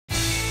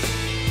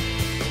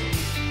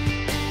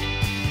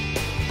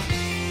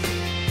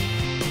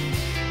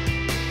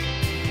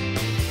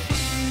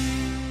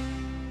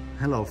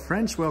Hello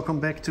friends, welcome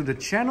back to the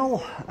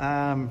channel.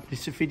 This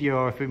is a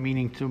video I've been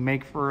meaning to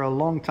make for a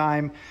long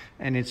time,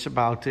 and it's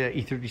about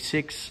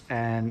E36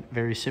 and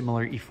very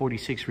similar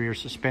E46 rear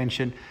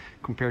suspension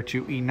compared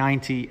to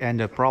E90 and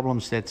the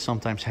problems that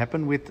sometimes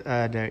happen with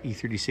the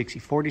E36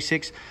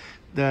 E46.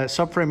 The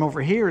subframe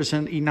over here is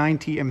an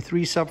E90 M3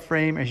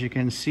 subframe. As you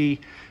can see,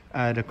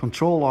 the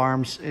control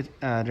arms,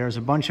 there's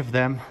a bunch of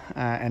them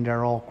and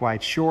they're all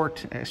quite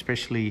short,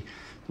 especially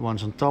the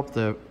ones on top.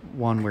 The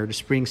one where the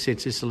spring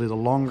sits is a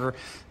little longer.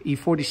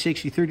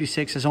 E46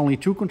 E36 has only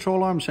two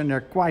control arms and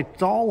they're quite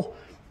tall.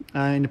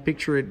 In the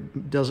picture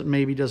it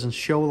doesn't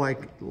show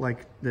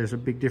like there's a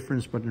big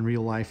difference, but in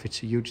real life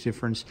it's a huge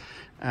difference.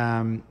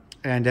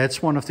 And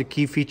that's one of the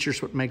key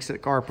features what makes the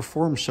car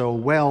perform so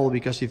well,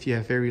 because if you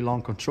have very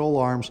long control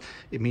arms,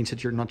 it means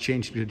that you're not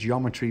changing the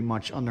geometry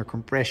much under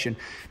compression.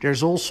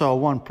 There's also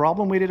one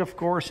problem with it, of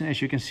course, and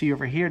as you can see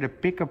over here, the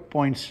pickup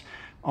points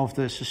of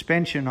the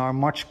suspension are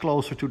much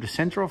closer to the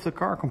center of the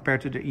car compared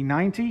to the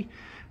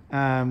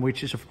E90,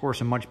 which is of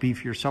course a much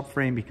beefier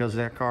subframe because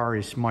that car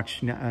is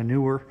much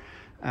newer.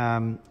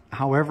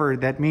 However,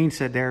 that means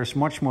that there's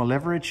much more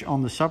leverage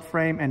on the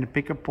subframe and the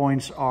pickup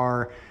points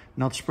are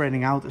not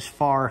spreading out as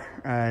far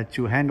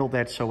to handle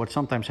that. So what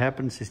sometimes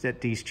happens is that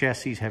these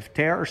chassis have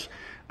tears.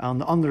 On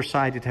the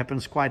underside it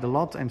happens quite a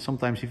lot, and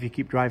sometimes if you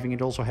keep driving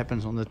it also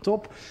happens on the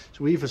top.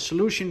 So we have a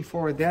solution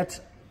for that.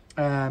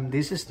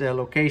 This is the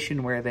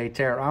location where they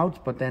tear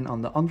out, but then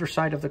on the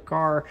underside of the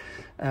car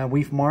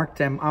we've marked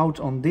them out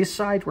on this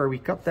side where we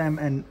cut them,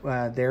 and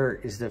there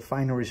is the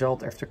final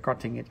result after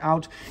cutting it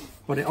out.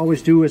 What I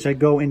always do is I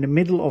go in the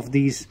middle of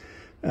these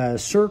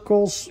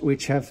circles,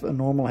 which have a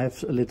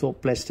little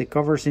plastic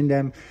covers in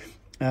them,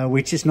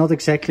 which is not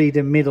exactly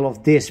the middle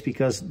of this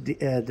because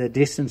the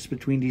distance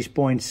between these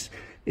points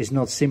is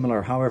not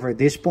similar. However,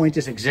 this point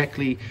is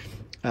exactly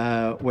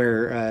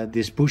where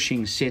this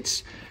bushing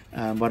sits.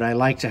 But I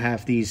like to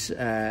have these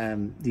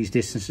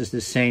distances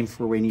the same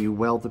for when you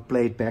weld the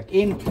plate back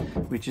in,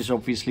 which is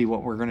obviously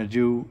what we're going to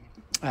do.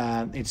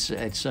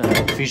 It's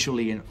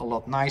visually a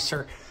lot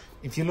nicer.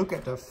 If you look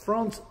at the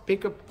front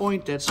pickup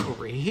point, that's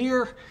over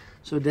here.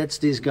 So that's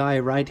this guy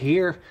right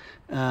here.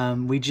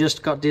 We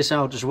just cut this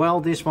out as well.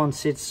 This one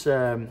sits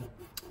in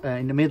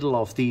the middle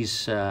of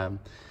these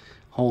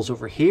holes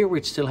over here,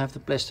 which still have the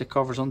plastic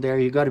covers on there.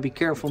 You got to be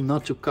careful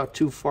not to cut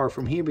too far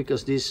from here,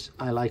 because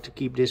I like to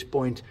keep this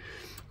point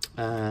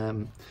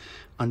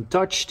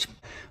untouched.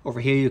 Over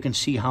here you can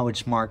see how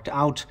it's marked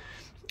out,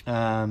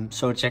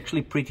 so it's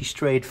actually pretty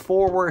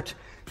straightforward.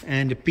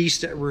 And the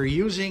piece that we're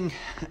using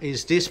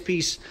is this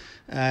piece.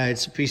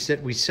 It's a piece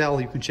that we sell.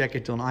 You can check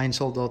it on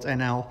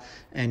einsel.nl,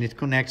 and it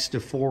connects the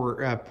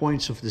 4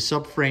 points of the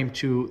subframe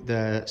to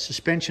the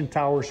suspension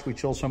towers,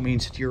 which also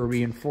means that you're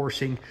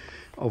reinforcing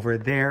over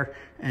there.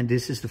 And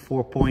this is the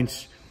 4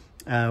 points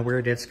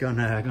where that's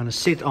gonna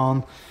sit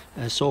on,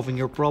 solving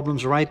your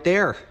problems right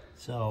there.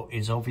 So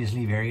it's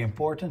obviously very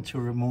important to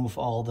remove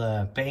all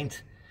the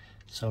paint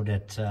so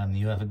that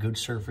you have a good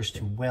surface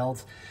to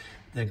weld.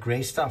 The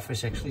gray stuff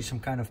is actually some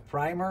kind of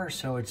primer,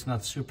 so it's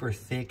not super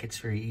thick. It's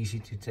very easy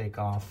to take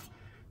off.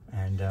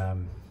 And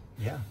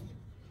yeah,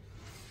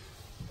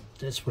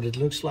 that's what it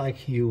looks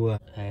like.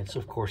 It's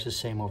of course the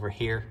same over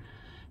here.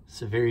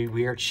 It's a very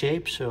weird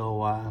shape,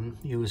 so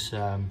use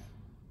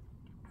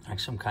like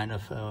some kind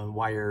of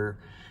wire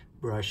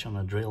brush on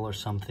a drill or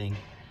something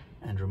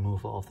and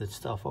remove all of that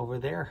stuff over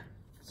there.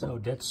 So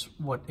that's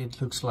what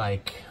it looks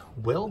like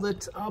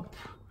welded up.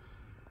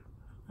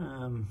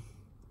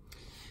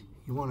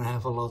 You want to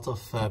have a lot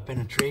of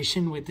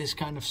penetration with this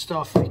kind of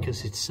stuff,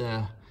 because it's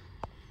a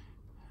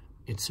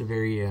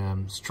very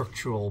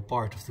structural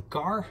part of the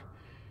car.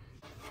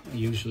 I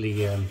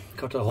usually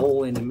cut a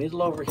hole in the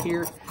middle over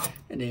here,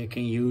 and then you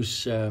can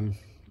use a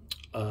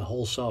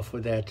hole saw for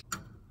that.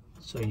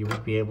 So you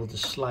would be able to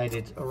slide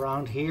it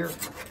around here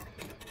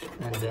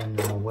and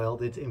then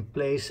weld it in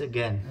place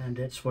again. And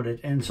that's what it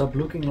ends up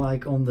looking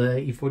like on the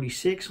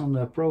E46, on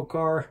the Pro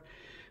car.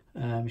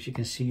 As you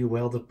can see, you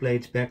weld the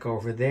plates back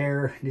over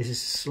there. This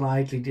is a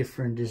slightly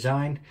different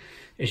design.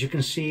 As you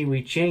can see,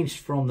 we changed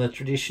from the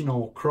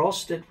traditional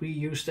cross that we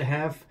used to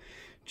have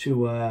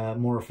to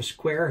more of a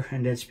square,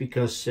 and that's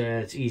because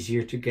it's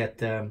easier to get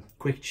the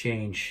quick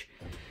change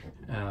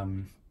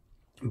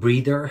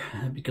breather,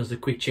 because the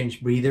quick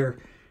change breather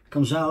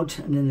comes out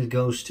and then it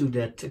goes to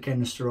that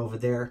canister over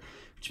there,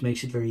 which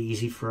makes it very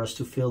easy for us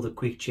to fill the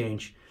quick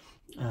change.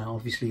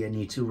 Obviously I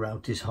need to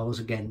route this hose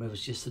again, but it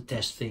was just a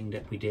test thing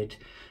that we did.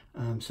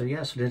 So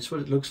yeah, so that's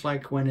what it looks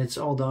like when it's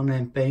all done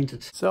and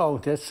painted. So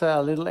that's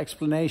a little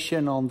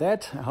explanation on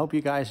that. I hope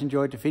you guys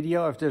enjoyed the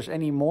video. If there's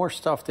any more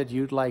stuff that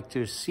you'd like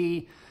to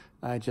see,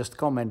 just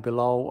comment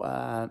below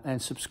and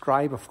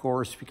subscribe, of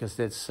course, because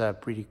that's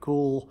pretty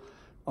cool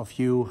of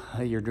you.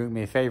 You're doing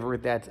me a favor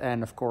with that,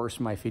 and of course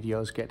my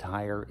videos get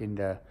higher in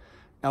the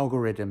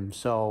algorithm.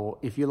 So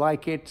if you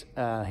like it,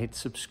 hit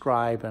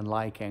subscribe and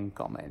like and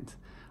comment.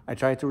 I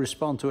try to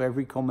respond to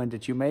every comment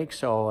that you make,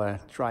 so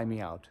try me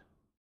out.